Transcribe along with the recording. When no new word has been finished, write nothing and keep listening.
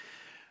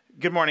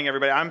Good morning,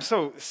 everybody. I'm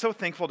so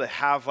thankful to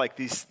have like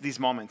these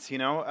moments.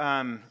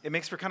 It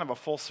makes for kind of a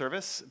full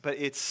service, but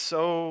it's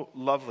so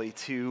lovely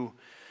to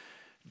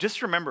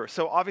just remember.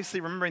 So obviously,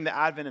 remembering the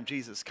advent of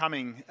Jesus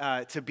coming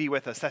to be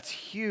with us, that's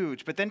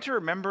huge. But then to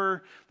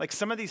remember like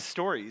some of these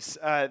stories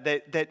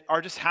that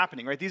are just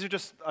happening, right? These are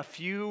just a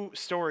few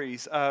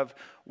stories of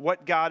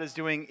what God is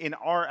doing in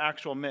our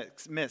actual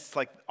midst,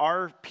 like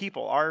our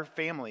people, our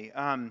family.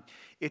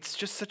 It's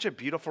just such a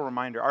beautiful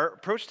reminder. Our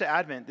approach to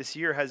Advent this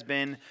year has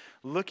been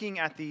looking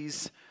at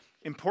these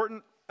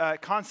important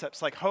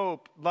concepts like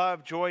hope,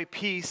 love, joy,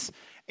 peace,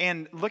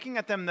 and looking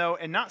at them, though,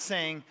 and not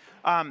saying,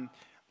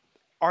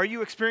 are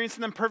you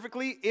experiencing them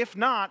perfectly? If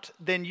not,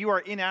 then you are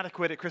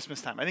inadequate at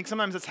Christmas time. I think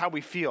sometimes that's how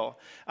we feel.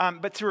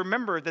 But to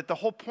remember that the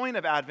whole point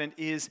of Advent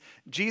is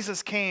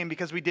Jesus came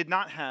because we did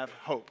not have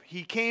hope.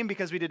 He came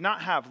because we did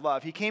not have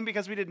love. He came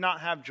because we did not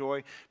have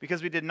joy,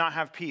 because we did not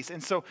have peace.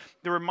 And so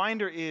the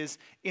reminder is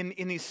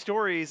in these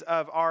stories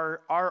of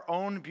our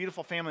own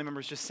beautiful family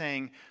members just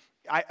saying,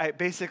 I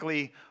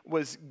basically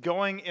was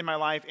going in my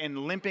life and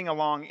limping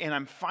along, and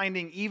I'm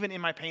finding, even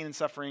in my pain and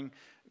suffering,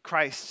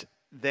 Christ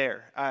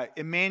there.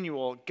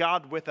 Emmanuel,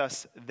 God with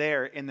us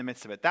there in the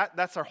midst of it.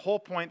 That's our whole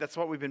point. That's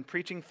what we've been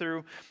preaching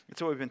through.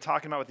 It's what we've been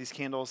talking about with these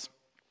candles.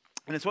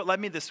 And it's what led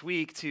me this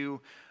week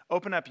to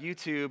open up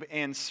YouTube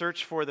and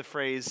search for the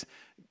phrase,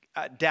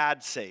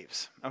 Dad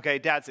Saves. Okay,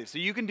 Dad Saves. So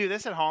you can do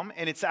this at home,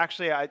 and it's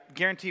actually, I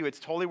guarantee you,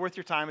 it's totally worth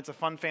your time. It's a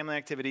fun family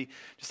activity.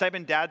 Just type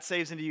in Dad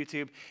Saves into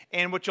YouTube,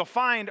 and what you'll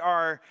find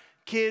are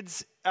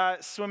kids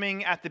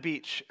swimming at the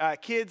beach,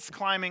 kids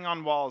climbing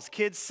on walls,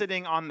 kids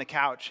sitting on the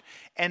couch,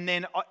 and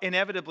then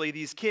inevitably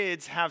these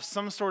kids have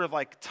some sort of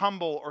like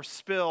tumble or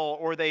spill,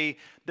 or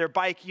their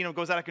bike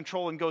goes out of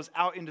control and goes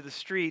out into the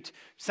street.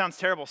 Sounds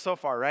terrible so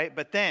far, right?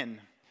 But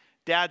then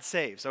Dad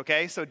saves,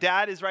 okay? So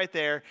Dad is right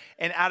there,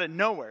 and out of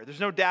nowhere,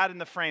 there's no Dad in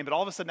the frame, but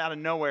all of a sudden out of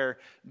nowhere,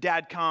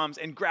 Dad comes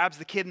and grabs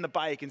the kid in the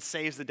bike and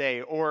saves the day.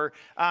 Or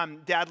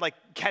Dad like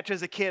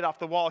catches a kid off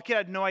the wall. A kid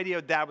had no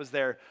idea Dad was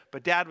there,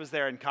 but Dad was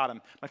there and caught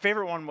him. My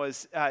favorite one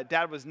was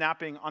Dad was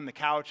napping on the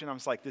couch, and I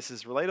was like, this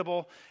is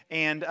relatable.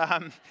 And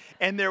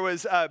there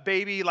was a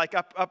baby like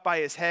up by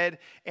his head,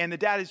 and the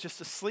dad is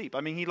just asleep.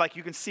 I mean, you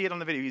can see it on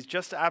the video. He's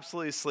just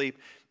absolutely asleep.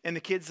 And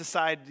the kids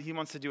decide he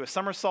wants to do a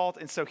somersault,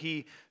 and so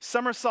he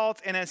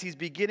somersaults, and as he's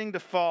beginning to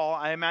fall,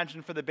 I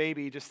imagine for the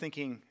baby just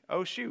thinking,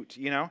 oh shoot,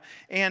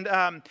 And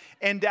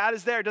Dad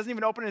is there, doesn't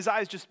even open his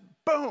eyes, just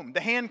boom, the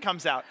hand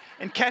comes out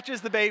and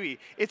catches the baby.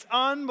 It's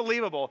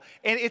unbelievable.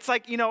 And it's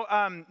like,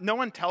 no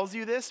one tells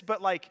you this,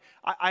 but like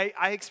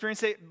I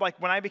experienced it,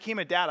 like when I became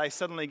a dad, I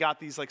suddenly got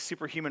these like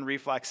superhuman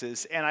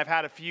reflexes, and I've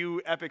had a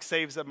few epic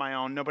saves of my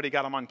own. Nobody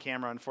got them on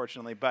camera,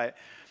 unfortunately, but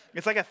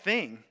it's like a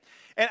thing.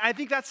 And I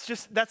think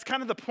that's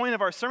kind of the point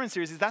of our sermon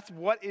series, is that's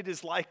what it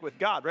is like with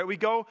God, right? We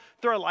go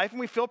through our life and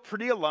we feel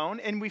pretty alone,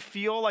 and we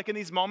feel like in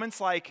these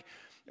moments like,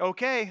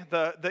 okay,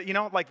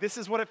 like this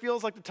is what it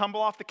feels like to tumble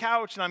off the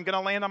couch and I'm going to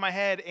land on my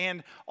head,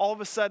 and all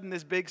of a sudden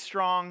this big,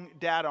 strong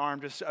dad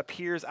arm just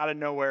appears out of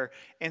nowhere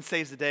and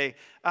saves the day.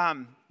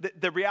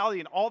 The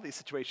reality in all these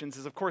situations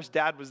is, of course,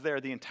 Dad was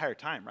there the entire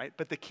time, right?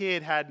 But the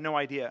kid had no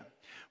idea.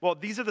 Well,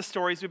 these are the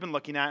stories we've been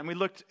looking at, and we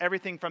looked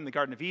everything from the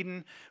Garden of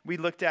Eden. We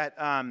looked at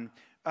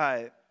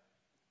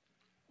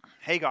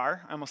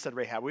Hagar. I almost said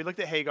Rahab. We looked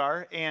at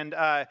Hagar, and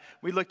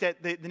we looked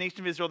at the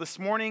nation of Israel. This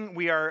morning,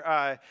 we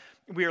are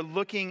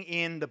looking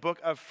in the book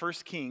of 1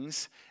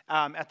 Kings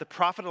at the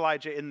prophet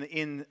Elijah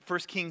in 1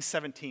 Kings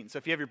 17. So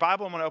if you have your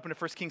Bible and want to open to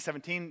 1 Kings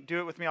 17, do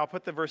it with me. I'll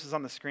put the verses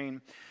on the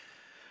screen.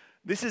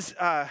 This is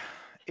a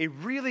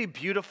really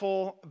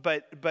beautiful,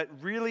 but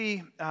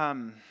really,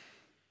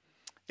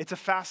 it's a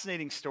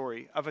fascinating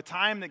story of a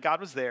time that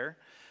God was there,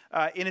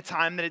 in a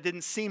time that it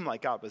didn't seem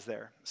like God was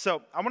there.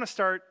 So I want to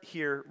start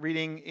here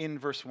reading in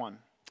verse 1.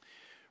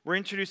 We're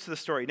introduced to the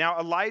story. Now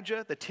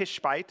Elijah, the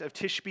Tishbite of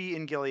Tishbe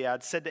in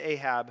Gilead, said to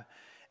Ahab,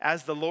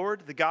 as the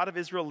Lord, the God of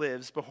Israel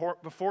lives,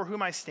 before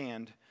whom I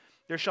stand,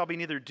 there shall be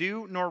neither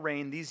dew nor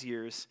rain these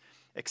years,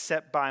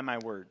 except by my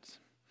words.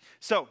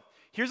 So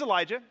here's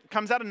Elijah.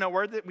 Comes out of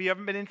nowhere. That we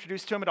haven't been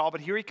introduced to him at all,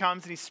 but here he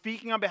comes, and he's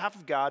speaking on behalf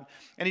of God,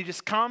 and he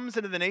just comes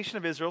into the nation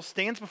of Israel,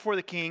 stands before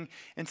the king,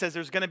 and says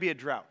there's going to be a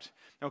drought.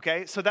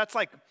 Okay, so that's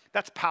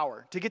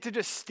power, to get to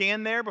just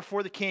stand there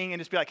before the king and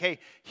just be like, hey,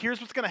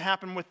 here's what's going to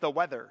happen with the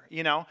weather,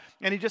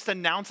 and he just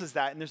announces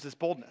that, and there's this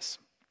boldness.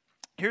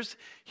 Here's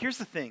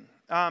the thing.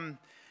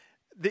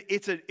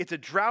 It's a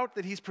drought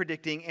that he's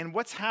predicting, and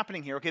what's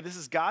happening here? Okay, this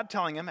is God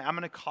telling him, I'm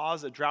going to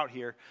cause a drought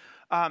here.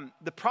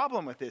 The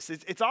problem with this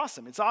is it's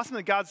awesome. It's awesome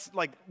that God's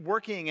like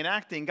working and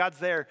acting. God's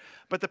there,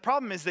 but the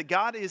problem is that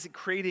God is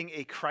creating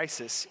a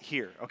crisis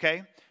here.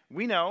 Okay.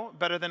 We know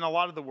better than a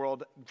lot of the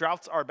world,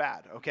 droughts are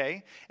bad,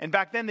 okay? And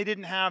back then, they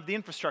didn't have the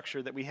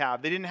infrastructure that we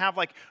have. They didn't have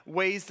like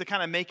ways to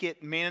kind of make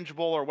it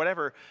manageable or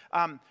whatever.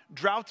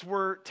 Droughts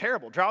were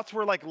terrible. Droughts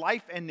were like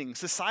life-ending,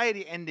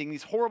 society-ending,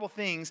 these horrible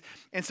things.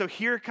 And so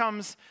here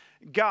comes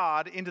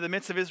God into the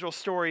midst of Israel's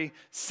story,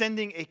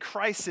 sending a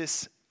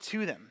crisis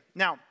to them.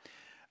 Now,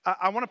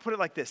 I want to put it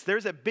like this.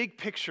 There's a big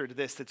picture to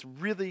this that's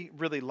really,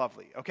 really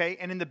lovely, okay?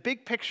 And in the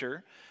big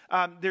picture,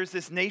 there's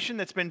this nation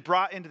that's been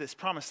brought into this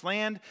promised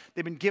land.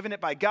 They've been given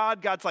it by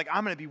God. God's like,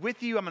 I'm going to be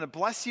with you. I'm going to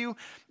bless you.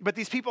 But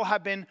these people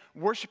have been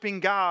worshiping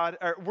God,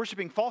 or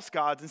worshiping false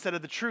gods instead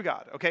of the true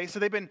God, okay? So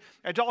they've been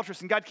idolatrous,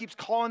 and God keeps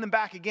calling them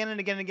back again and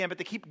again and again, but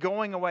they keep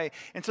going away.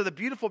 And so the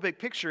beautiful big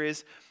picture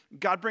is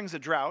God brings a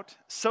drought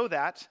so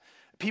that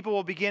people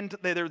will begin to,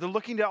 they're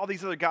looking to all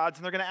these other gods,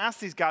 and they're going to ask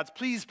these gods,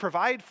 please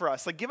provide for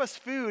us, like give us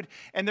food.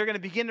 And they're going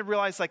to begin to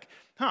realize like,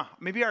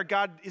 maybe our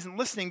God isn't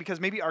listening because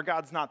maybe our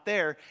God's not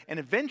there. And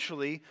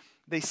eventually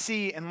they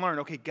see and learn,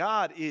 okay,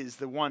 God is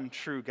the one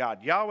true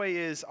God. Yahweh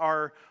is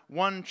our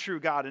one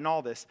true God in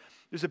all this.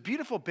 There's a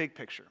beautiful big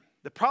picture.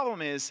 The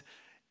problem is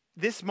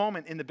this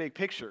moment in the big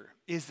picture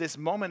is this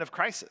moment of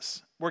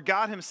crisis where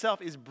God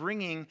himself is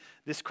bringing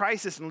this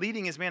crisis and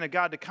leading his man of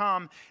God to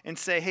come and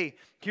say, hey,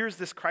 here's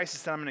this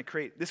crisis that I'm going to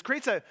create. This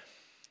creates a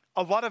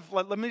lot of,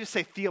 let me just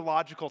say,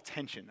 theological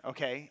tension,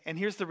 okay? And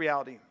here's the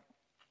reality.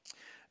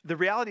 The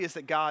reality is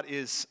that God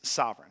is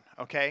sovereign,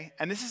 okay?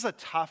 And this is a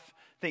tough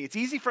thing. It's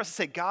easy for us to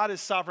say God is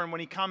sovereign when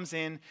he comes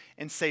in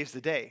and saves the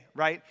day,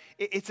 right?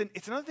 It's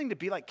another thing to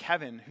be like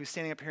Kevin, who's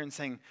standing up here and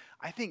saying,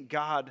 I think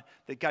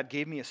that God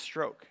gave me a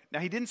stroke. Now,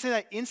 he didn't say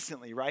that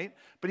instantly, right?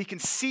 But he can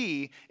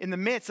see in the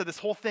midst of this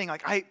whole thing,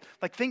 I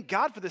thank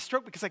God for this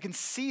stroke because I can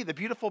see the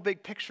beautiful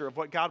big picture of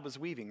what God was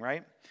weaving,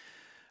 right?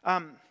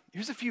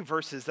 Here's a few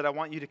verses that I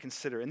want you to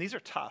consider, and these are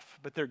tough,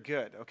 but they're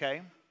good,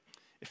 okay?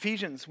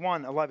 Ephesians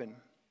 1:11.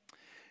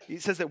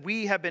 It says that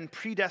we have been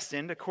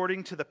predestined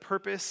according to the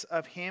purpose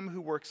of him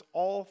who works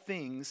all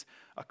things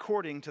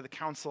according to the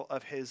counsel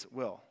of his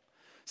will.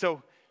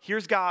 So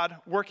here's God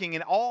working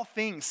in all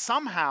things,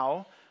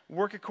 somehow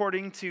work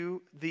according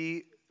to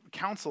the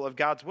counsel of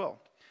God's will.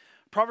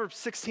 Proverbs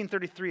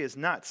 16:33 is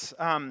nuts.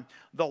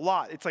 The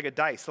lot, it's like a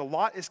dice. The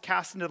lot is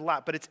cast into the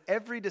lap, but its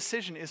every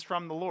decision is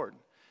from the Lord.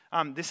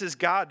 This is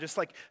God just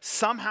like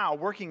somehow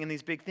working in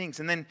these big things.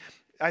 And then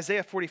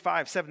Isaiah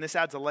 45:7, this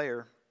adds a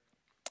layer.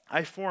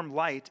 I form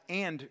light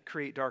and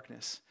create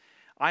darkness.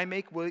 I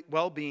make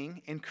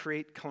well-being and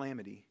create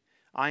calamity.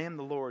 I am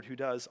the Lord who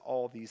does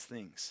all these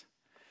things.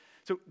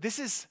 So this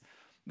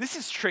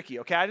is tricky,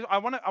 okay? I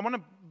want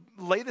to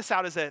lay this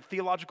out as a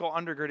theological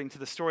undergirding to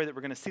the story that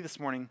we're going to see this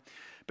morning.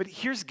 But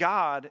here's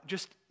God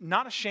just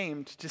not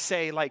ashamed to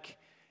say, like,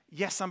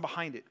 yes, I'm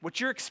behind it.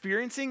 What you're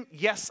experiencing,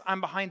 yes, I'm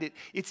behind it.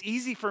 It's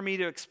easy for me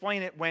to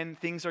explain it when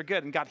things are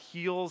good and God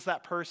heals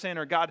that person,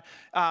 or God,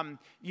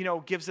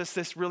 gives us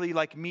this really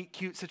like meet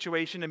cute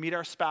situation to meet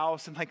our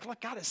spouse, and like, look,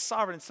 God is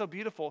sovereign. It's so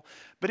beautiful.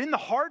 But in the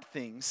hard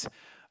things,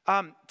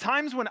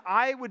 times when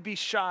I would be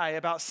shy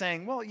about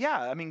saying, well, yeah,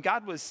 I mean,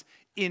 God was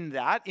in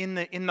that, in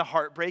the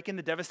heartbreak, in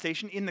the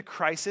devastation, in the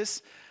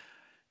crisis.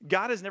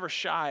 God is never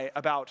shy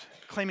about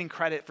claiming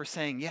credit for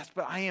saying, yes,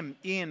 but I am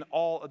in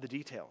all of the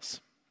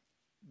details.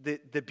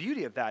 The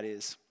beauty of that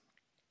is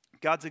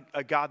God's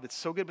a God that's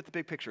so good with the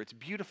big picture. It's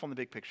beautiful in the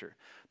big picture.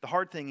 The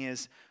hard thing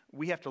is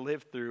we have to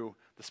live through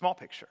the small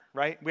picture,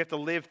 right? We have to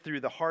live through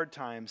the hard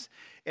times.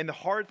 And the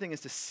hard thing is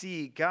to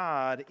see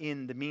God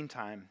in the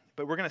meantime.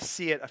 But we're going to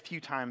see it a few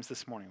times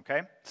this morning,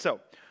 okay?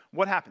 So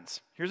what happens?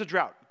 Here's a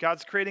drought.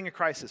 God's creating a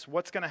crisis.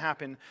 What's going to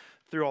happen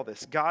through all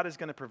this? God is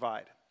going to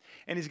provide.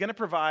 And he's going to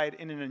provide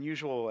in an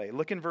unusual way.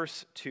 Look in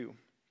verse 2.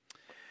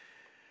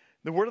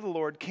 The word of the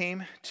Lord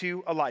came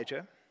to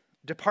Elijah.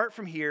 Depart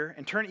from here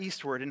and turn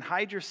eastward and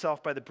hide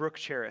yourself by the brook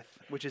Cherith,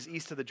 which is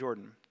east of the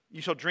Jordan. You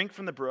shall drink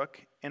from the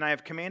brook, and I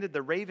have commanded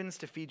the ravens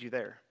to feed you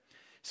there.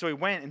 So he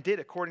went and did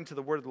according to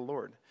the word of the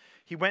Lord.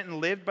 He went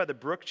and lived by the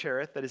brook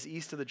Cherith that is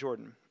east of the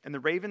Jordan. And the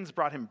ravens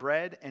brought him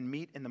bread and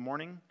meat in the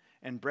morning,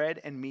 and bread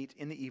and meat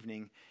in the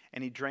evening,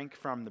 and he drank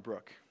from the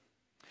brook.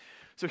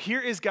 So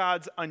here is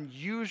God's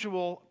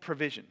unusual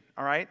provision,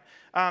 all right?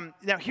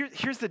 Now,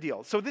 here's the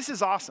deal. So this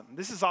is awesome.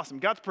 This is awesome.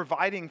 God's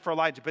providing for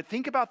Elijah. But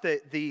think about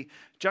the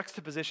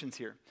juxtapositions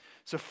here.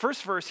 So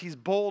first verse, he's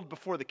bold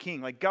before the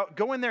king. Like,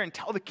 go in there and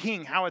tell the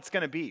king how it's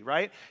going to be,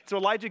 right? So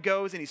Elijah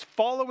goes, and he's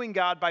following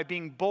God by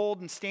being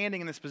bold and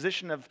standing in this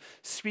position of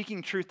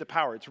speaking truth to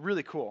power. It's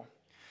really cool.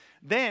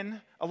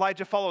 Then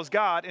Elijah follows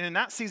God, and in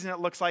that season it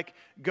looks like,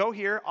 go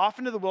here, off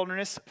into the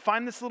wilderness,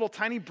 find this little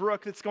tiny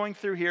brook that's going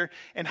through here,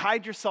 and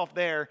hide yourself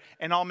there,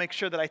 and I'll make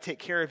sure that I take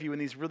care of you in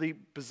these really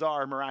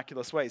bizarre,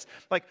 miraculous ways.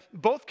 Like,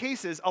 both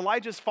cases,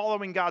 Elijah's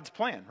following God's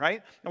plan,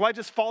 right?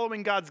 Elijah's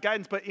following God's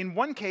guidance, but in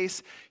one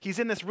case, he's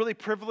in this really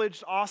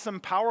privileged, awesome,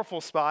 powerful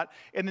spot.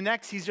 In the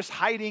next, he's just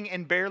hiding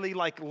and barely,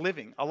 like,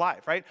 living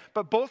alive, right?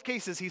 But both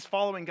cases, he's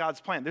following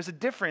God's plan. There's a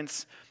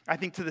difference, I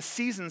think, to the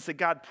seasons that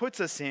God puts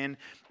us in,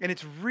 and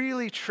it's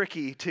really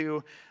tricky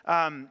to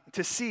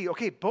see,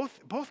 okay,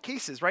 both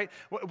cases, right?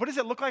 What does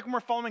it look like when we're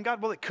following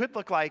God? Well, it could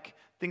look like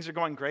things are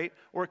going great,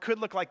 or it could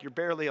look like you're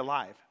barely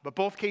alive. But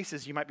both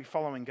cases, you might be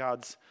following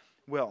God's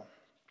will.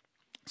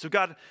 So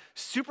God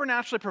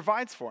supernaturally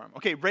provides for him.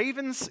 Okay,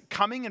 ravens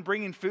coming and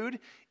bringing food,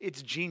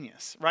 it's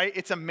genius, right?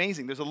 It's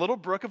amazing. There's a little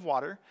brook of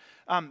water,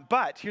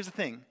 but here's the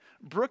thing.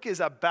 Brook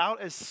is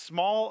about as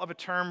small of a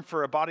term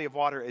for a body of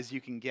water as you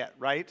can get,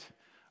 right?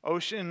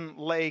 ocean,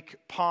 lake,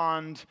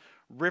 pond,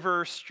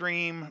 river,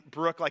 stream,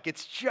 brook. Like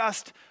it's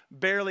just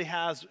barely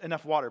has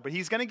enough water. But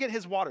he's going to get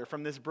his water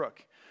from this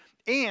brook.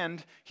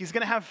 And he's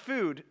going to have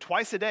food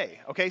twice a day,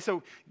 okay?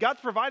 So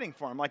God's providing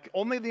for him, like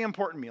only the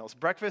important meals,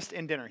 breakfast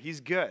and dinner. He's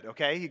good,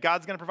 okay?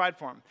 God's going to provide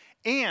for him.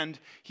 And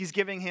he's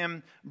giving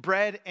him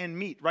bread and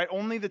meat, right?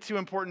 Only the two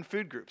important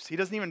food groups. He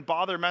doesn't even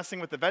bother messing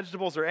with the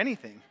vegetables or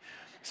anything.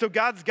 So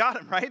God's got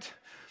him, right?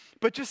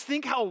 But just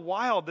think how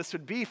wild this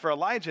would be for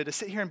Elijah to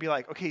sit here and be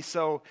like, okay,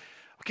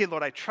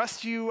 Lord, I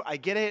trust you. I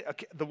get it.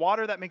 Okay, the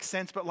water, that makes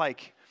sense. But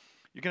like,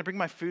 you're going to bring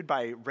my food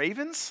by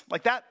ravens?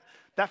 Like that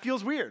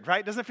feels weird,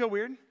 right? Doesn't it feel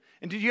weird?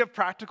 And did you have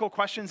practical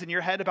questions in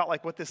your head about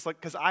like what this, like,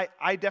 because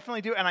I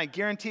definitely do, and I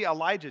guarantee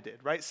Elijah did,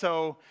 right?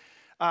 So,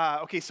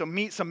 so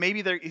meat, so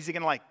maybe is he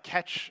going to like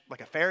catch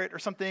like a ferret or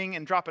something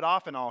and drop it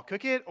off and I'll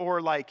cook it?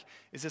 Or like,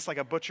 is this like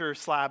a butcher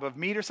slab of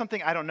meat or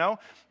something? I don't know.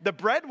 The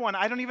bread one,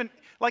 I don't even,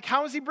 like,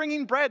 how is he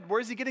bringing bread?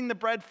 Where is he getting the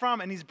bread from?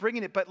 And he's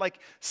bringing it, but like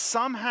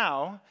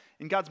somehow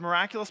in God's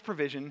miraculous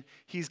provision,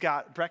 he's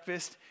got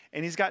breakfast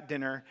and he's got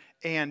dinner,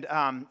 and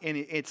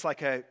it's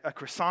like a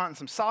croissant and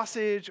some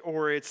sausage,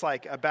 or it's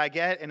like a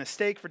baguette and a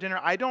steak for dinner.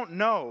 I don't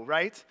know,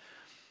 right?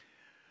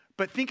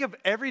 But think of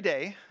every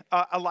day,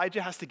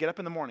 Elijah has to get up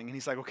in the morning, and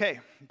he's like,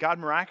 okay, God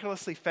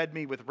miraculously fed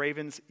me with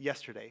ravens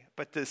yesterday,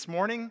 but this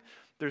morning,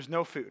 there's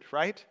no food,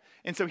 right?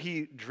 And so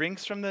he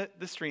drinks from the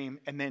stream,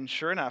 and then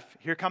sure enough,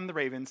 here come the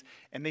ravens,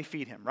 and they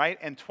feed him, right?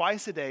 And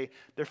twice a day,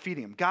 they're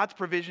feeding him. God's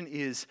provision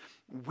is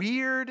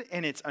weird,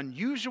 and it's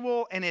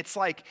unusual, and it's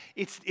like,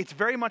 it's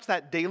very much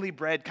that daily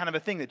bread kind of a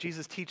thing that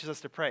Jesus teaches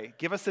us to pray.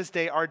 Give us this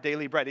day our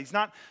daily bread. He's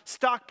not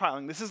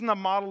stockpiling. This isn't a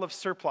model of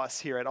surplus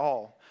here at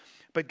all.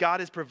 But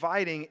God is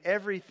providing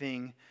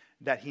everything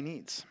that he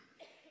needs.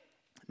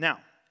 Now,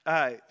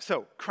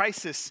 so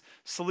crisis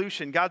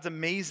solution. God's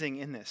amazing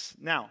in this.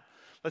 Now,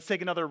 let's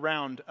take another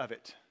round of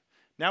it.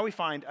 Now we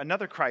find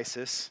another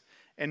crisis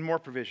and more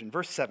provision.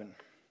 Verse 7.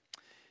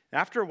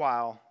 After a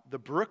while, the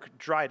brook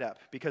dried up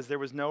because there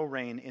was no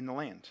rain in the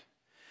land.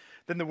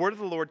 Then the word of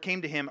the Lord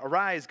came to him,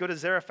 "Arise, go to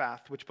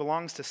Zarephath, which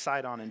belongs to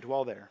Sidon, and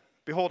dwell there.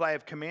 Behold, I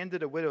have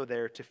commanded a widow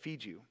there to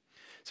feed you."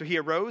 So he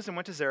arose and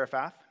went to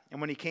Zarephath. And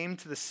when he came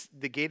to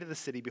the gate of the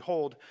city,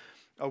 behold,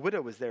 a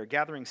widow was there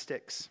gathering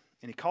sticks.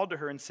 And he called to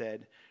her and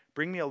said,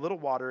 "Bring me a little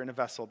water in a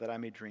vessel that I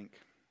may drink."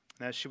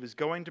 And as she was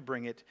going to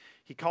bring it,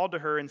 he called to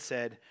her and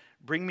said,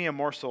 "Bring me a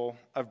morsel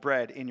of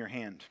bread in your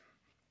hand."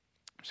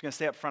 I'm just going to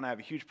stay up front. I have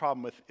a huge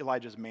problem with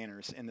Elijah's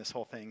manners in this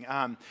whole thing.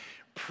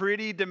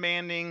 Pretty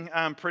demanding,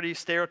 pretty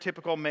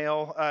stereotypical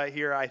male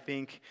here, I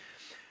think.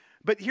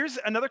 But here's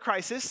another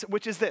crisis,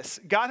 which is this.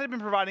 God had been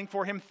providing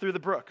for him through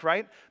the brook,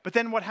 right? But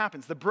then what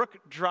happens? The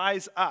brook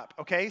dries up,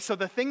 okay? So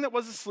the thing that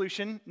was a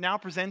solution now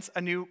presents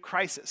a new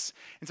crisis.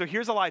 And so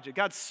here's Elijah.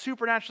 God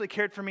supernaturally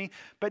cared for me,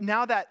 but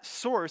now that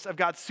source of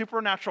God's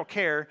supernatural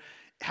care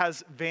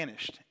has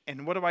vanished.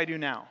 And what do I do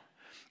now?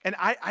 And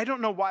I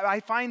don't know why. I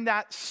find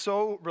that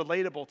so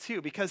relatable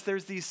too, because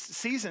there's these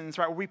seasons,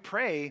 right, where we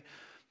pray,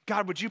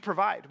 God, would you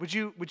provide? Would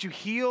you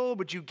heal?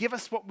 Would you give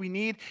us what we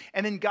need?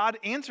 And then God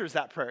answers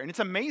that prayer. And it's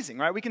amazing,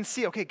 right? We can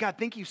see, okay, God,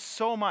 thank you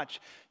so much.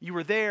 You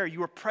were there.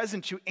 You were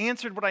present. You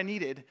answered what I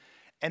needed.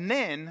 And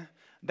then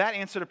that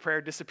answer to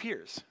prayer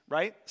disappears,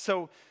 right?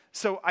 So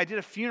I did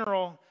a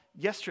funeral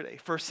yesterday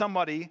for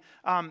somebody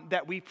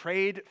that we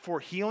prayed for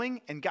healing,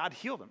 and God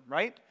healed them,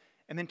 right?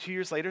 And then 2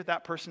 years later,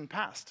 that person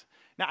passed.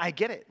 Now, I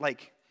get it.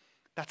 Like,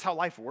 that's how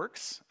life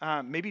works.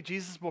 Maybe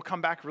Jesus will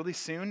come back really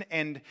soon,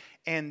 and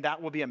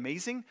that will be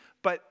amazing.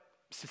 But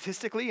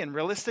statistically and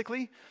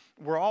realistically,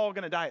 we're all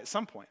going to die at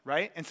some point,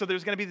 right? And so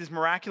there's going to be these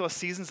miraculous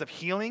seasons of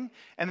healing,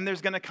 and then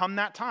there's going to come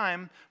that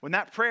time when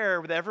that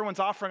prayer that everyone's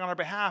offering on our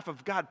behalf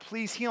of, God,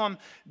 please heal him,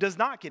 does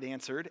not get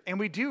answered, and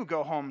we do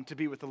go home to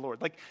be with the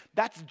Lord. Like,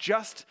 that's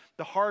just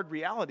the hard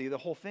reality of the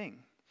whole thing.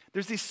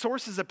 There's these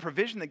sources of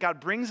provision that God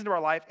brings into our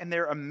life, and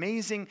they're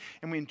amazing,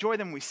 and we enjoy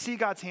them, we see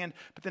God's hand,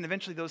 but then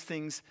eventually those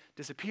things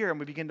disappear, and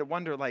we begin to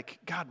wonder, like,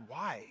 God,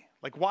 why?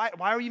 Like, why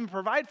are you even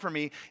provide for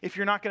me if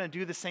you're not going to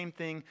do the same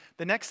thing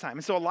the next time?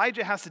 And so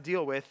Elijah has to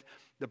deal with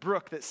the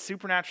brook that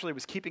supernaturally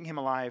was keeping him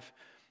alive,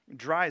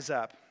 dries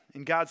up,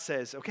 and God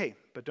says, okay,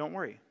 but don't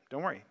worry.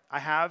 I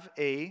have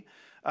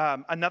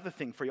another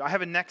thing for you. I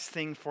have a next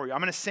thing for you. I'm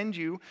going to send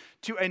you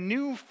to a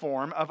new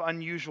form of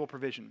unusual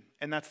provision,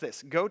 and that's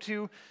this. Go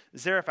to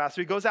Zarephath.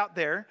 So he goes out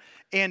there,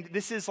 and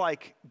this is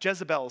like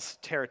Jezebel's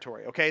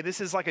territory, okay? This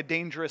is like a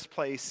dangerous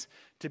place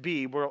to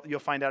be, where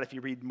you'll find out if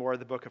you read more of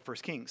the book of 1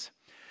 Kings.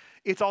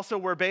 It's also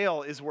where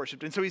Baal is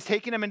worshipped, and so he's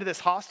taking him into this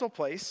hostile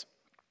place,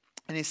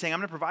 and he's saying, I'm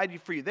going to provide you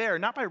for you there,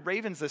 not by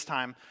ravens this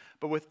time,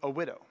 but with a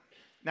widow.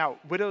 Now,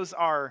 widows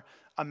are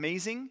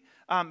amazing,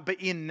 but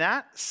in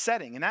that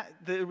setting,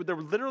 there were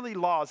literally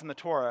laws in the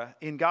Torah,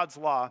 in God's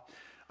law,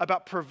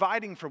 about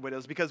providing for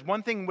widows, because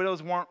one thing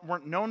widows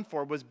weren't known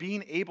for was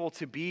being able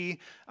to be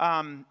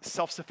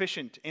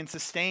self-sufficient and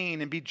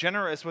sustain and be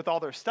generous with all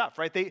their stuff,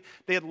 right? They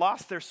had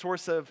lost their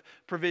source of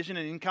provision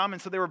and income,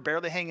 and so they were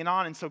barely hanging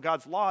on, and so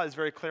God's law is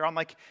very clear on,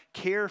 like,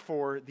 care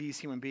for these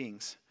human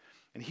beings.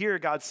 And here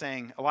God's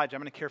saying, Elijah,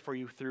 I'm going to care for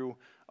you through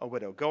a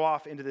widow. Go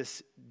off into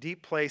this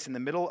deep place in the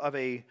middle of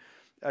a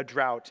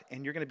drought,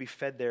 and you're going to be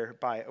fed there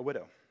by a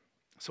widow.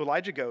 So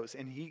Elijah goes,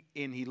 and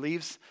he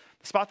leaves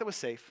the spot that was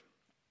safe,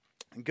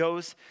 and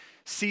goes,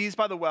 sees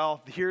by the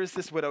well, here's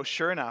this widow,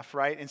 sure enough,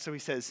 right? And so he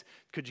says,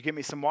 could you get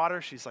me some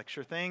water? She's like,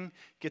 sure thing.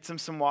 Gets him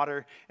some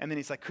water. And then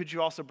he's like, could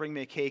you also bring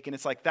me a cake? And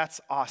it's like,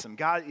 that's awesome.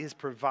 God is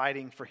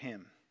providing for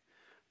him.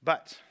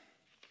 But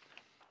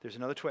there's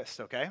another twist,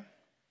 okay?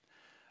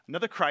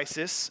 Another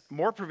crisis,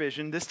 more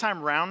provision, this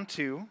time round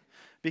 2,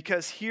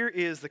 because here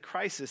is the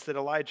crisis that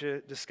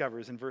Elijah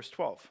discovers in verse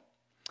 12.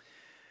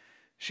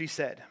 She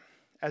said,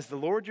 as the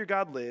Lord your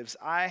God lives,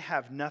 I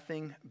have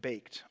nothing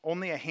baked,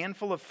 only a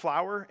handful of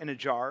flour in a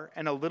jar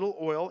and a little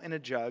oil in a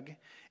jug.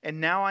 And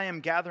now I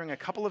am gathering a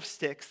couple of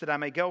sticks that I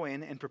may go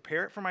in and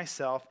prepare it for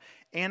myself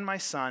and my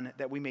son,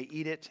 that we may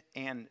eat it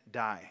and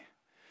die.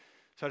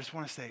 So I just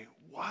want to say,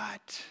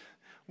 what?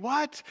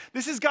 What?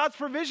 This is God's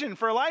provision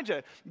for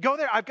Elijah. Go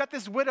there. I've got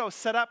this widow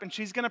set up and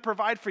she's going to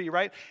provide for you,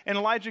 right? And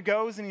Elijah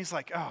goes and he's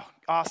like, oh,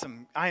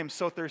 awesome. I am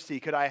so thirsty.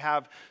 Could I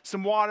have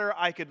some water?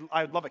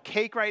 I'd love a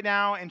cake right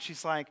now. And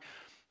she's like,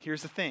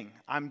 here's the thing.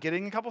 I'm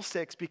getting a couple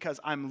sticks because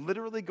I'm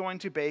literally going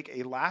to bake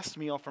a last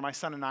meal for my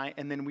son and I,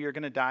 and then we are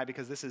going to die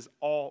because this is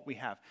all we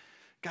have.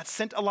 God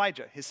sent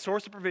Elijah. His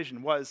source of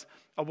provision was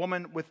a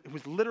woman who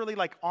was literally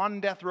like on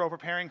death row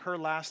preparing her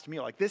last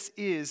meal. Like, this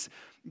is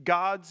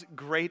God's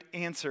great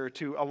answer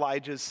to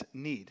Elijah's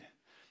need.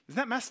 Isn't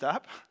that messed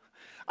up?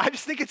 I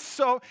just think it's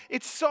so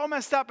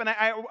messed up, and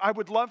I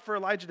would love for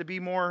Elijah to be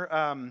more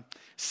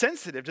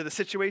sensitive to the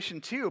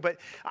situation too, but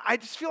I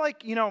just feel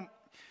like,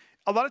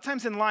 a lot of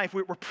times in life,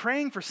 we're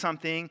praying for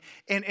something,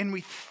 and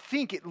we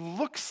think it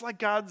looks like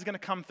God's going to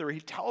come through.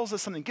 He tells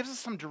us something, gives us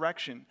some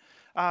direction.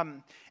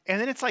 And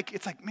then it's like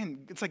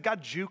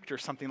God juked or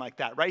something like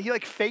that, right? He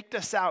like faked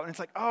us out, and it's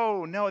like,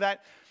 oh, no,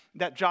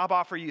 that job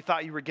offer you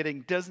thought you were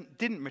getting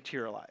didn't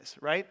materialize,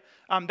 right?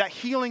 That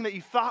healing that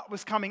you thought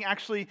was coming,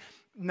 actually,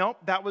 nope,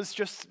 that was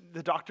just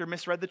the doctor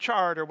misread the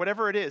chart or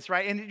whatever it is,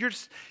 right? And you're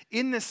just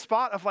in this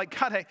spot of like,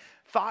 God, I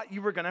thought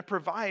you were going to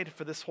provide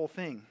for this whole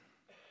thing.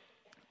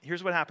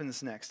 Here's what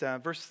happens next.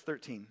 Verse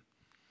 13.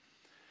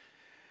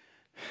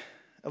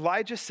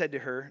 Elijah said to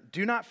her,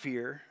 do not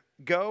fear.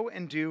 Go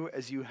and do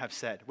as you have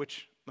said,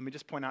 which, let me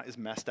just point out, is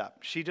messed up.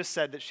 She just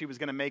said that she was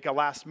going to make a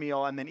last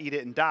meal and then eat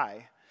it and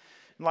die.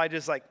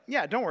 Elijah's like,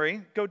 yeah, don't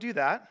worry. Go do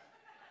that.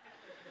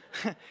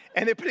 But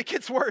it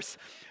gets worse.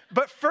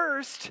 But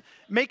first,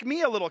 make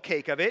me a little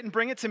cake of it and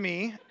bring it to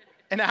me.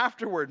 And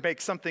afterward, make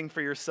something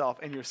for yourself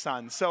and your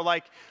son. So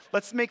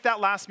let's make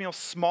that last meal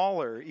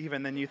smaller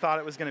even than you thought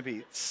it was going to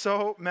be.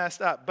 So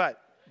messed up.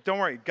 But don't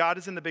worry, God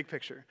is in the big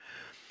picture.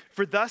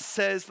 For thus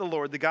says the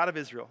Lord, the God of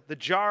Israel, the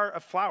jar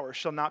of flour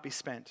shall not be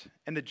spent,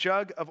 and the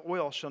jug of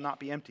oil shall not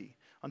be empty,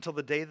 until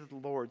the day that the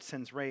Lord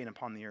sends rain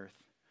upon the earth.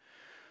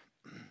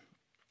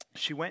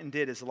 She went and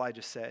did as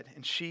Elijah said,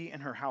 and she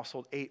and her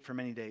household ate for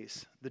many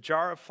days. The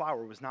jar of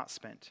flour was not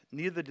spent,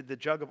 neither did the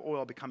jug of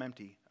oil become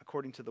empty,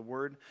 according to the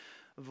word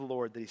of the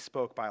Lord that he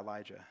spoke by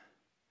Elijah.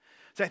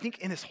 So I think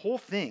in this whole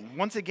thing,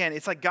 once again,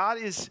 it's like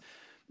God's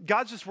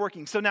just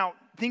working. So now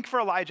think for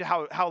Elijah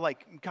how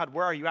like, God,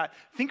 where are you at?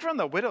 Think from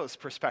the widow's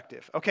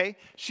perspective, okay?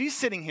 She's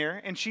sitting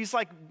here and she's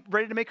like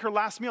ready to make her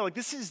last meal. Like,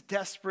 this is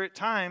desperate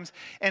times.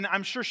 And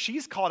I'm sure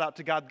she's called out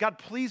to God. God,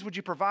 please would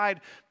you provide?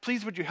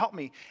 Please would you help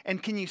me?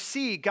 And can you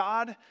see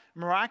God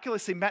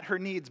miraculously met her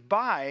needs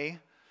by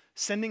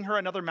sending her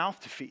another mouth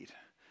to feed?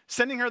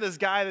 Sending her this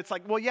guy that's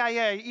like, well,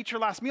 yeah, eat your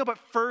last meal, but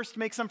first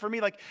make some for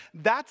me. Like,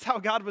 that's how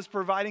God was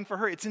providing for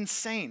her. It's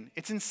insane.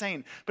 It's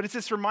insane. But it's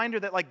this reminder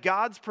that like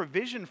God's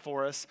provision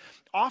for us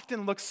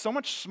often looks so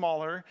much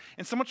smaller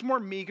and so much more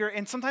meager,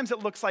 and sometimes it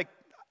looks like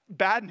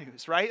bad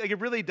news, right? Like, it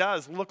really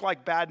does look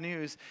like bad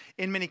news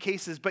in many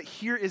cases. But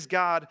here is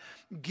God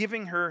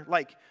giving her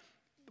like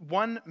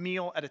one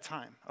meal at a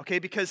time, okay?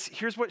 Because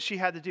here's what she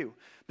had to do.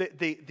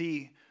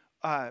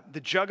 The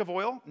jug of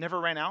oil never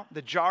ran out.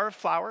 The jar of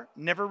flour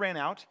never ran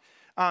out.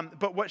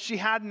 But what she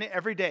had in it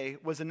every day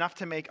was enough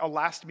to make a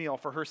last meal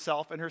for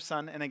herself and her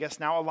son, and I guess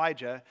now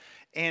Elijah,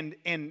 and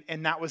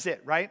that was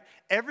it, right?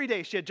 Every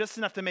day she had just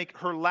enough to make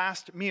her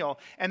last meal,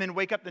 and then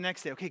wake up the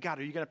next day. Okay, God,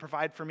 are you going to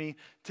provide for me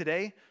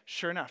today?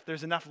 Sure enough,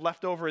 there's enough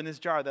left over in this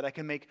jar that I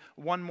can make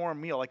one more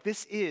meal. Like,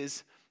 this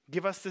is,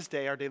 give us this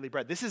day our daily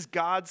bread. This is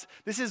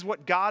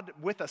what God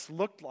with us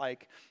looked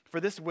like for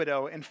this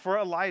widow and for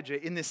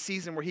Elijah in this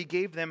season where he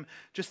gave them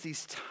just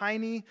these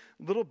tiny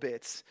little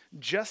bits,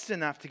 just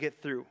enough to get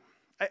through.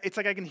 It's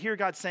like I can hear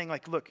God saying,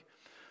 like, look,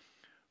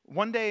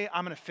 one day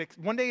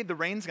one day the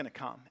rain's going to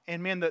come,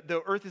 and man,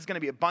 the earth is going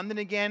to be abundant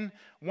again.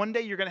 One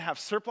day you're going to have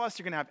surplus,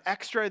 you're going to have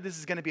extra, this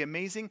is going to be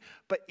amazing.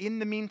 But in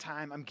the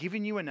meantime, I'm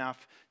giving you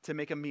enough to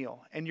make a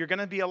meal, and you're going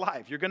to be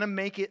alive. You're going to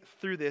make it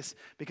through this,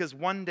 because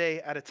one day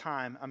at a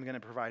time, I'm going to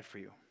provide for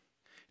you.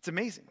 It's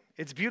amazing.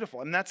 It's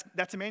beautiful. And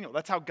that's Emmanuel.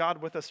 That's how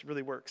God with us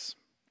really works.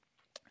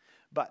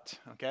 But,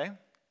 okay,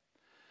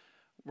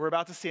 we're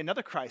about to see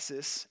another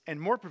crisis and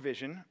more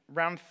provision,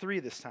 round 3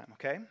 this time,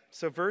 okay?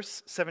 So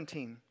verse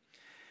 17.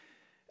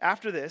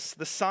 After this,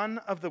 the son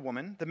of the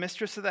woman, the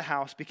mistress of the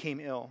house, became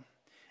ill,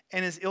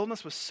 and his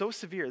illness was so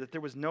severe that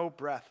there was no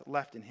breath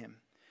left in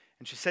him.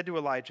 And she said to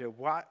Elijah,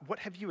 "What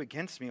have you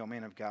against me, O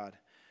man of God?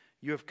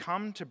 You've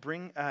come to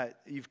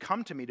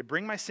me to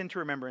bring my sin to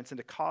remembrance and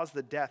to cause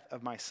the death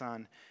of my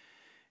son."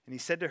 And he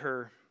said to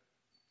her,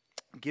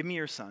 "Give me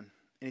your son."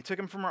 And he took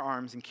him from her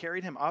arms and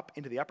carried him up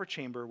into the upper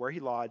chamber where he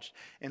lodged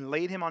and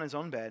laid him on his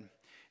own bed.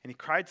 And he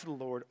cried to the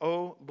Lord,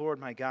 "O Lord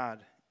my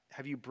God,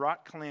 have you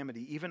brought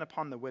calamity even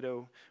upon the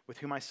widow with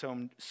whom I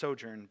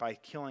sojourn by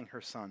killing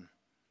her son?"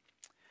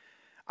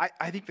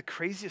 I think the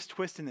craziest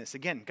twist in this,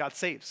 again, God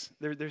saves.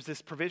 There's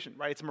this provision,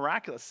 right? It's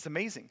miraculous. It's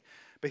amazing.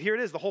 But here it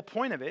is. The whole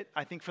point of it,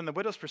 I think from the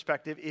widow's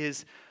perspective,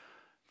 is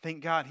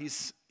thank God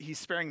he's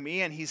sparing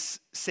me and he's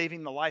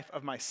saving the life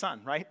of my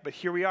son, right? But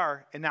here we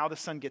are, and now the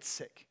son gets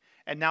sick.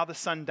 And now the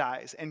son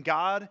dies. And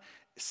God,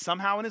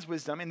 somehow in his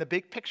wisdom, in the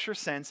big picture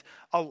sense,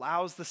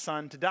 allows the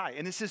son to die.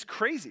 And this is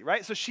crazy,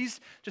 right? So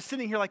she's just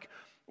sitting here like,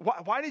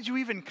 why did you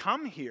even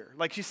come here?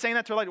 Like she's saying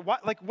that to her,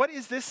 what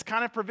is this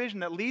kind of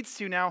provision that leads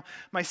to now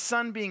my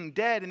son being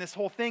dead and this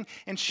whole thing?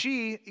 And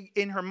she,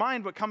 in her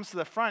mind, what comes to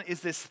the front is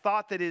this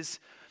thought that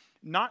is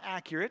not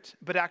accurate,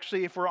 but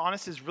actually, if we're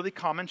honest, is really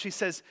common. She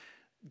says,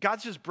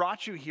 God's just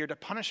brought you here to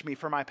punish me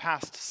for my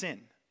past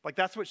sin. Like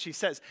that's what she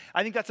says.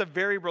 I think that's a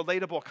very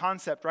relatable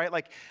concept, right?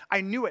 Like I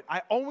knew it.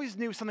 I always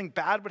knew something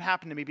bad would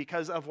happen to me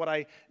because of what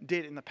I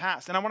did in the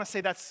past. And I want to say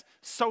that's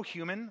so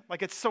human.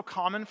 Like it's so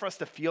common for us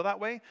to feel that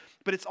way,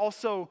 but it's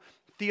also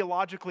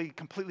theologically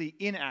completely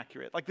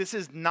inaccurate. Like this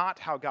is not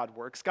how God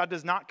works. God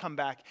does not come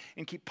back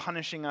and keep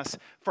punishing us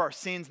for our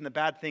sins and the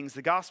bad things.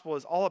 The gospel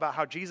is all about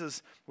how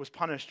Jesus was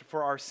punished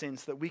for our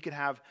sins so that we could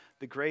have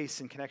the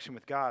grace and connection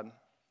with God.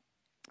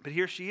 But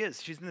here she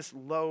is. She's in this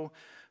low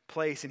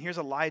place. And here's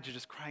Elijah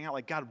just crying out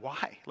like, God,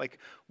 why? Like,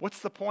 what's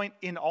the point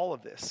in all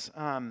of this?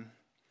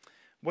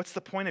 What's the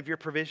point of your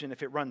provision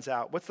if it runs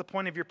out? What's the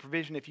point of your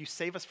provision if you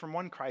save us from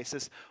one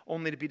crisis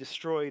only to be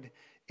destroyed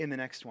in the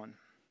next one?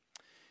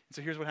 And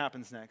so here's what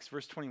happens next.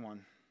 Verse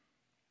 21.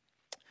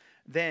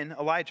 Then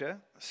Elijah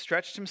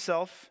stretched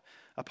himself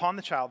upon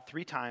the child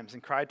 3 times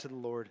and cried to the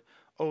Lord,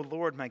 "O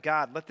Lord, my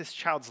God, let this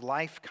child's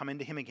life come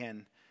into him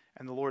again."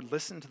 And the Lord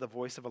listened to the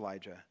voice of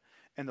Elijah,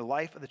 and the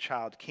life of the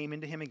child came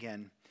into him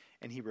again,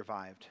 and he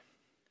revived.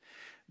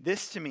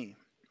 This to me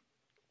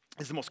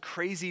is the most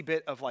crazy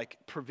bit of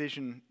like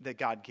provision that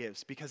God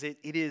gives because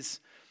it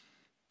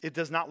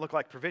does not look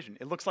like provision.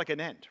 It looks like an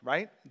end,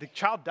 right? The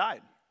child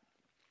died.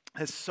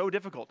 It's so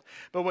difficult.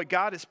 But what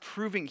God is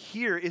proving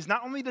here is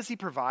not only does he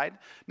provide,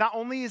 not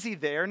only is he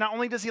there, not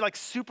only does he like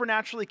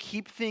supernaturally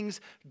keep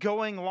things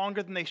going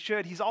longer than they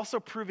should, he's also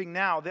proving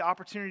now the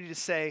opportunity to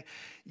say,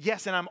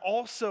 yes, and I'm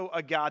also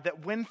a God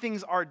that when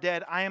things are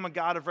dead, I am a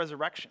God of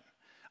resurrection.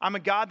 I'm a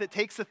God that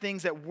takes the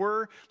things that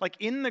were like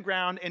in the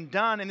ground and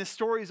done, and this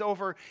story is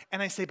over,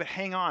 and I say, but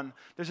hang on,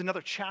 there's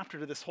another chapter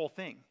to this whole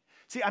thing.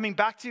 See, I mean,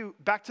 back to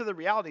the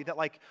reality that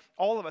like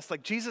all of us,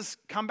 like Jesus,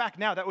 come back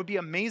now. That would be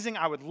amazing.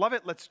 I would love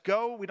it. Let's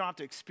go. We don't have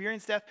to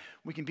experience death.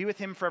 We can be with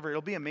him forever.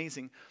 It'll be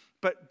amazing.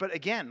 But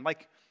again,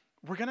 like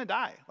we're going to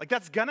die. Like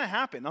that's going to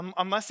happen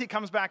unless he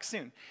comes back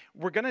soon.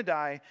 We're going to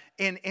die.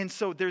 And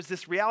so there's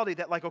this reality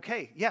that like,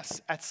 okay,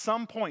 yes, at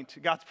some point,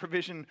 God's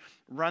provision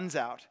runs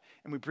out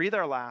and we breathe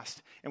our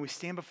last and we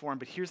stand before him.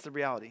 But here's the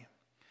reality.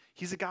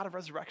 He's a God of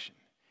resurrection.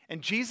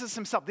 And Jesus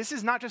himself, this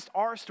is not just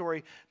our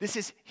story, this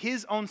is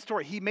his own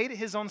story. He made it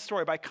his own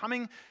story by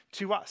coming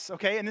to us,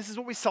 okay? And this is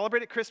what we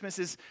celebrate at Christmas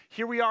is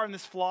here we are in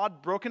this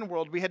flawed, broken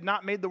world. We had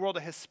not made the world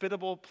a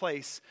hospitable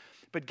place,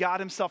 but God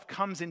himself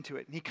comes into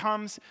it. And he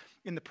comes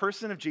in the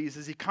person of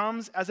Jesus. He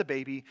comes as a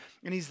baby,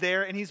 and he's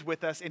there, and he's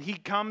with us, and he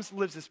comes,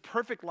 lives this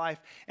perfect life,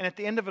 and at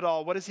the end of it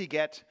all, what does he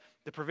get?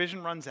 The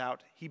provision runs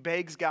out. He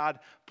begs God,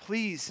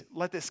 please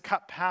let this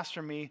cup pass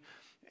from me.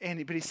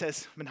 But he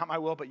says, but not my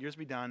will, but yours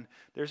be done.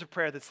 There's a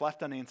prayer that's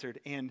left unanswered,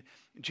 and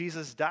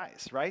Jesus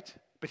dies, right?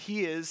 But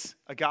he is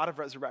a God of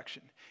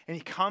resurrection, and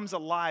he comes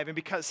alive, and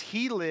because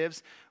he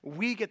lives,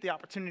 we get the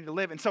opportunity to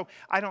live. And so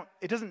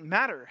it doesn't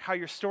matter how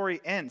your story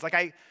ends.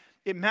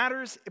 It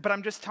matters, but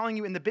I'm just telling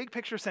you in the big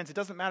picture sense, it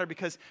doesn't matter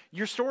because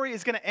your story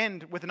is going to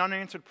end with an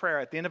unanswered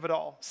prayer at the end of it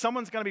all.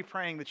 Someone's going to be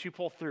praying that you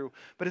pull through,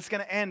 but it's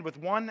going to end with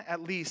one,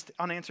 at least,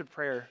 unanswered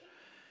prayer.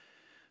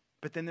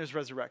 But then there's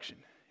resurrection.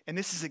 And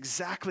this is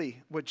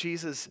exactly what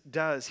Jesus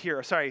does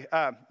here. Sorry,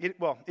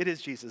 it is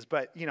Jesus,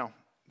 but,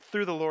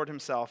 through the Lord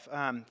himself,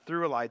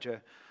 through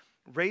Elijah,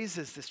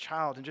 raises this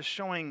child and just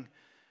showing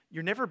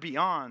you're never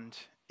beyond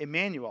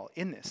Emmanuel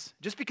in this.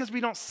 Just because we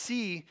don't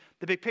see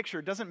the big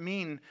picture doesn't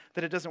mean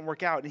that it doesn't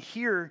work out. And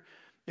here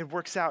it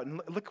works out.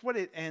 And look what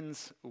it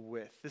ends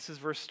with. This is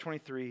verse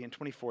 23 and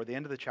 24, the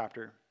end of the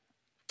chapter.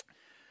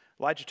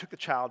 Elijah took the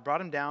child,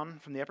 brought him down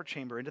from the upper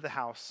chamber into the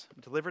house,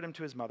 and delivered him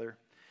to his mother.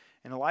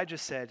 And Elijah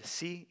said,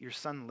 "See, your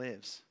son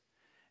lives."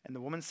 And the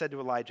woman said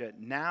to Elijah,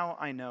 "Now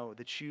I know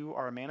that you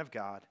are a man of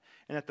God,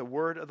 and that the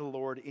word of the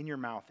Lord in your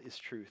mouth is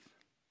truth."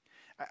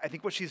 I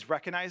think what she's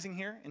recognizing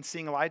here in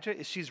seeing Elijah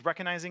is she's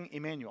recognizing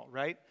Emmanuel,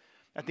 right?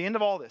 At the end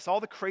of all this, all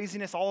the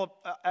craziness, all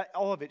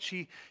of it,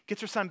 she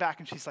gets her son back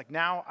and she's like,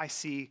 now I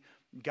see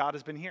God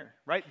has been here,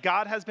 right?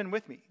 God has been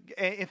with me.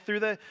 And through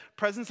the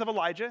presence of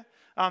Elijah,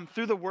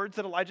 through the words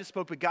that Elijah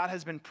spoke, but God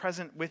has been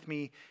present with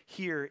me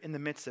here in the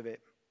midst of it.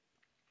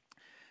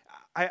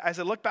 As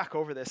I look back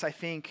over this, I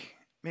think,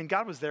 man,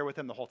 God was there with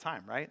him the whole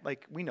time, right?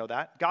 Like, we know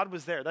that. God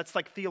was there. That's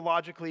like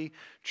theologically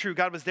true.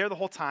 God was there the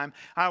whole time.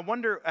 I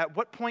wonder at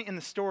what point in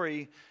the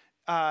story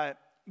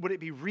would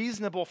it be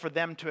reasonable for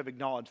them to have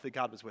acknowledged that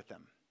God was with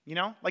them? You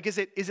know, like, is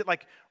it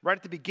like right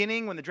at the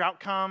beginning when the drought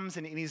comes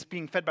and he's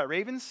being fed by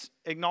ravens?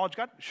 Acknowledge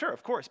God? Sure,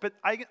 of course. But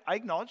I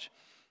acknowledge,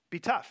 be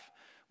tough.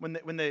 When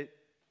the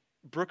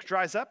brook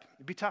dries up,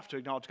 it'd be tough to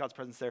acknowledge God's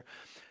presence there.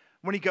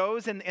 When he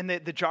goes and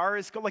the jar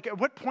is, like, at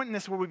what point in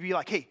this will we be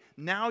like, hey,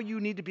 now you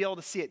need to be able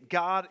to see it.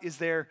 God is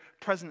there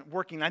present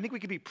working. I think we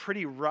could be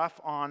pretty rough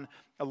on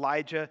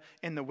Elijah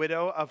and the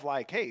widow of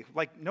like, hey,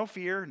 like, no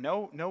fear,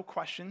 no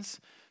questions.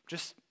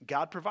 Just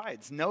God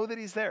provides. Know that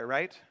he's there,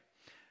 right?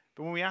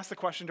 But when we ask the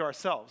question to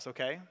ourselves,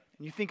 okay,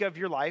 and you think of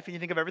your life and you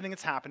think of everything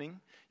that's happening,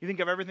 you think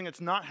of everything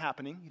that's not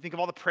happening, you think of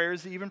all the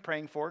prayers that you've been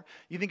praying for,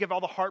 you think of all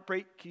the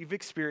heartbreak you've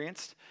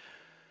experienced,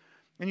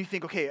 and you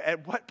think, okay,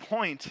 at what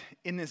point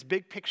in this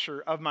big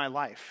picture of my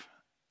life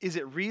is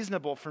it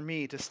reasonable for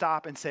me to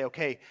stop and say,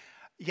 okay,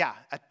 yeah,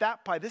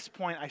 by this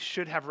point, I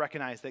should have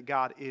recognized that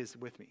God is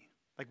with me.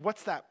 Like,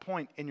 what's that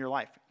point in your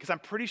life? Because I'm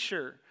pretty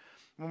sure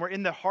when we're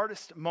in the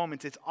hardest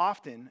moments, it's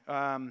often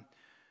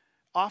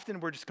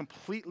we're just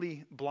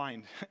completely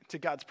blind to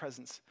God's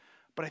presence.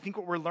 But I think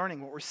what we're learning,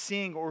 what we're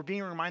seeing, what we're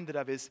being reminded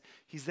of is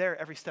he's there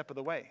every step of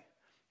the way.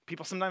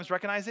 People sometimes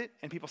recognize it,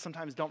 and people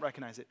sometimes don't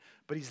recognize it,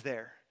 but he's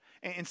there.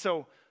 And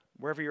so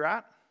wherever you're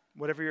at,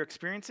 whatever you're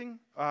experiencing,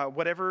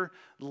 whatever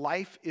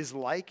life is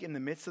like in the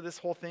midst of this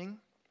whole thing,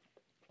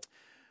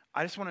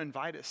 I just want to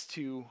invite us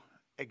to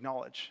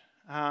acknowledge,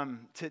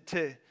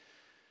 to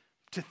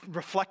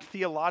reflect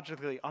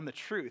theologically on the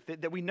truth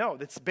that we know,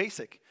 that's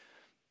basic.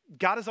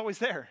 God is always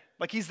there.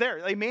 Like, he's there.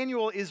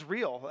 Emmanuel is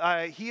real.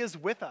 He is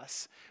with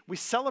us. We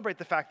celebrate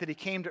the fact that he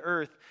came to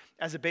earth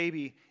as a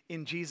baby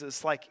in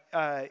Jesus, like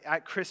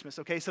at Christmas,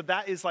 okay? So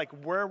that is like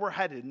where we're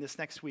headed in this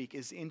next week,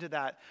 is into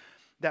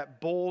that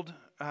bold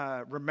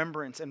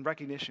remembrance and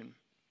recognition.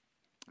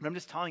 And I'm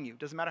just telling you, it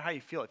doesn't matter how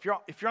you feel.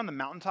 If you're on the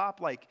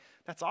mountaintop, like,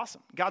 that's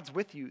awesome. God's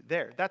with you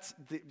there.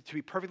 To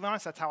be perfectly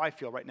honest, that's how I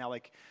feel right now.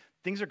 Like,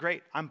 things are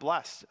great. I'm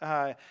blessed.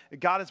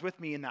 God is with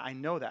me in that. I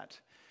know that.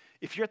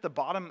 If you're at the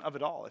bottom of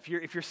it all, if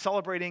you're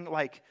celebrating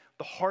like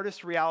the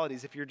hardest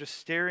realities, if you're just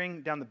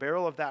staring down the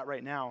barrel of that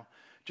right now,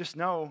 just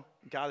know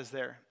God is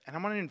there. And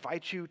I'm going to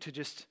invite you to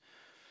just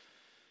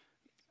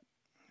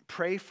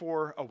pray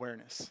for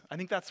awareness. I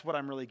think that's what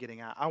I'm really getting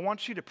at. I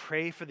want you to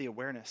pray for the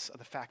awareness of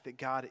the fact that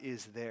God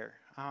is there.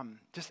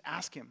 Just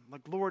ask him,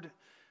 like, Lord,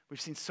 we've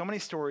seen so many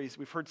stories.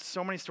 We've heard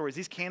so many stories.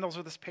 These candles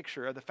are this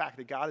picture of the fact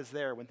that God is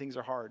there when things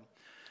are hard.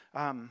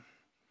 I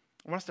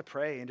want us to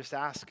pray and just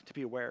ask to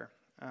be aware.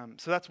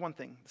 So that's one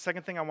thing. The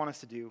second thing I want us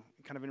to do,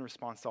 kind of in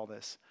response to all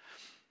this,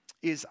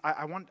 is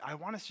I want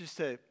us just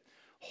to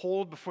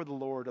hold before the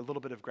Lord a little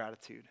bit of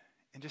gratitude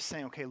and just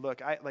saying, okay,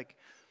 look,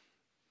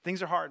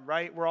 things are hard,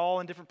 right? We're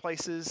all in different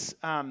places,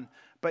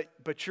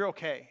 but you're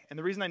okay. And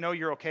the reason I know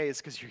you're okay is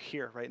because you're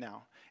here right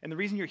now. And the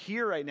reason you're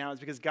here right now is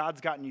because God's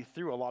gotten you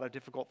through a lot of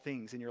difficult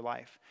things in your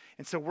life.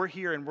 And so we're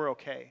here and we're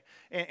okay.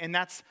 And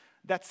that's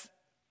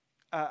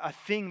a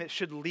thing that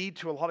should lead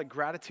to a lot of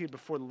gratitude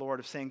before the Lord,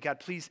 of saying, God,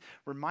 please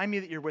remind me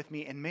that you're with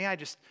me, and may I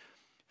just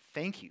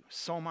thank you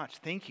so much.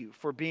 Thank you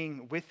for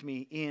being with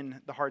me in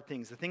the hard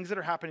things, the things that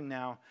are happening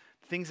now,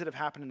 the things that have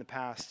happened in the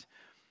past.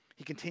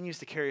 He continues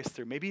to carry us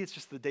through. Maybe it's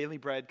just the daily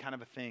bread kind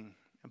of a thing,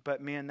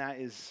 but man, that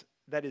is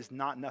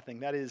not nothing.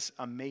 That is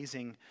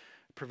amazing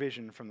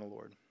provision from the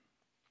Lord.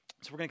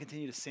 So we're going to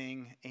continue to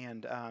sing,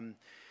 and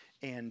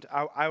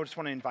I just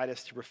want to invite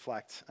us to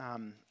reflect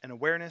an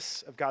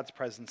awareness of God's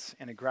presence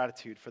and a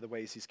gratitude for the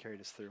ways he's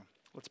carried us through.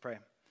 Let's pray.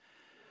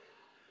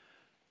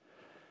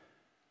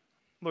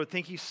 Lord,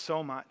 thank you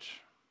so much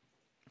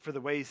for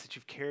the ways that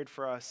you've cared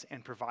for us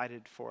and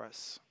provided for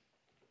us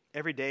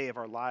every day of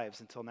our lives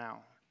until now.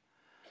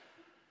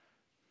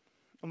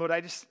 And Lord,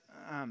 I'm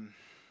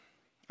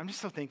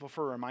just so thankful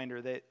for a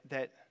reminder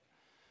that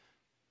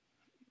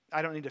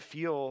I don't need to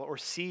feel or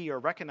see or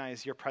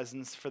recognize your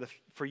presence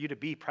for you to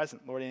be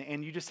present, Lord.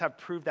 And you just have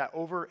proved that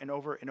over and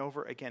over and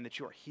over again, that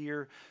you are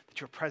here, that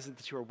you are present,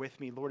 that you are with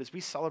me. Lord, as we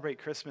celebrate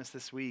Christmas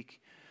this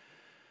week,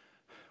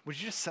 would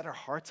you just set our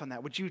hearts on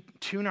that? Would you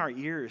tune our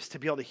ears to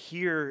be able to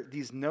hear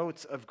these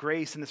notes of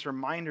grace and this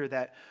reminder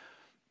that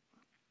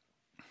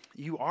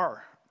you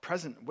are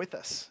present with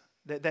us,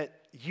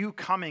 that you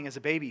coming as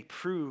a baby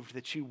proved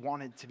that you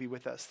wanted to be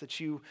with us, that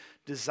you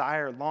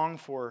desire, long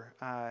for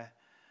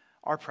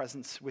our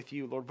presence with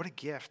you, Lord. What a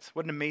gift.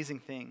 What an amazing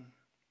thing.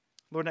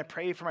 Lord, and I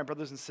pray for my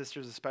brothers and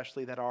sisters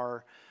especially that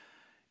are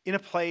in a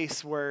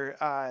place where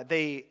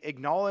they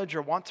acknowledge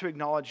or want to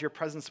acknowledge your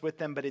presence with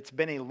them, but it's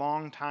been a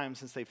long time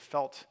since they've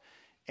felt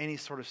any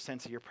sort of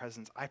sense of your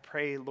presence. I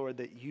pray, Lord,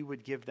 that you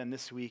would give them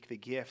this week the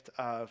gift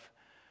of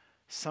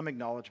some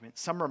acknowledgement,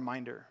 some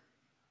reminder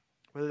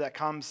whether that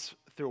comes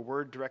through a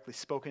word directly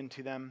spoken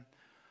to them,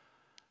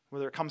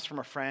 whether it comes from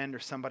a friend or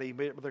somebody,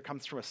 whether it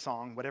comes from a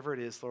song, whatever it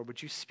is, Lord,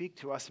 would you speak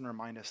to us and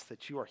remind us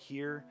that you are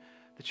here,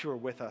 that you are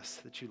with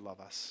us, that you love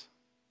us.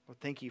 Lord,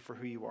 thank you for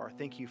who you are.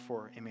 Thank you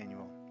for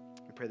Emmanuel.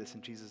 We pray this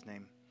in Jesus'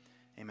 name.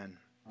 Amen.